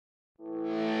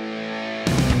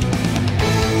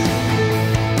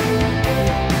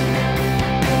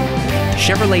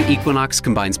Chevrolet Equinox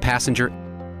combines passenger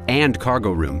and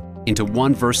cargo room into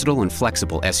one versatile and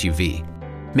flexible SUV,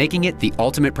 making it the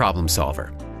ultimate problem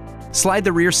solver. Slide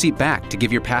the rear seat back to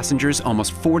give your passengers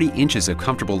almost 40 inches of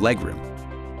comfortable legroom.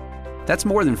 That's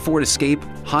more than Ford Escape,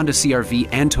 Honda CR-V,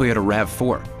 and Toyota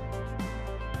RAV4.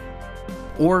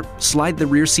 Or slide the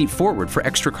rear seat forward for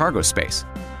extra cargo space.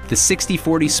 The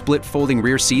 60/40 split folding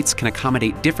rear seats can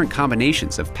accommodate different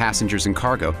combinations of passengers and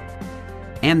cargo,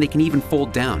 and they can even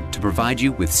fold down to provide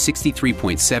you with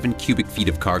 63.7 cubic feet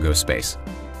of cargo space.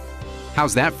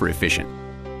 How's that for efficient?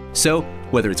 So,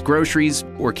 whether it's groceries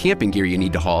or camping gear you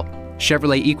need to haul,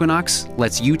 Chevrolet Equinox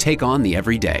lets you take on the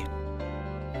everyday.